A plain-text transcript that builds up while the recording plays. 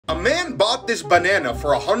man bought this banana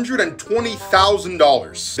for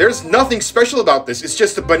 $120,000. There's nothing special about this, it's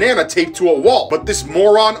just a banana taped to a wall. But this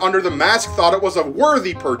moron under the mask thought it was a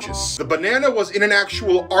worthy purchase. The banana was in an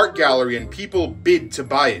actual art gallery and people bid to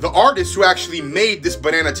buy it. The artist who actually made this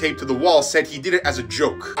banana taped to the wall said he did it as a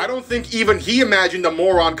joke. I don't think even he imagined a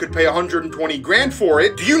moron could pay 120 grand for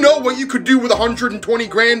it. Do you know what you could do with 120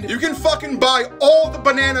 grand? You can fucking buy all the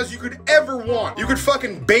bananas you could ever want. You could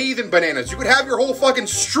fucking bathe in bananas. You could have your whole fucking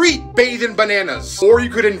street bathe in bananas. Or you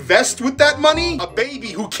could invest with that money. A baby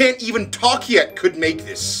who can't even talk yet could make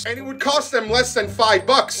this. And it would cost them less than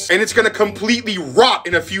 $5. And it's gonna completely rot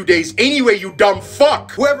in a few days anyway, you dumb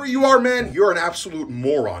fuck. Whoever you are, man, you're an absolute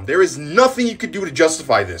moron. There is nothing you could do to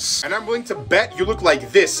justify this. And I'm willing to bet you look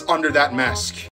like this under that mask.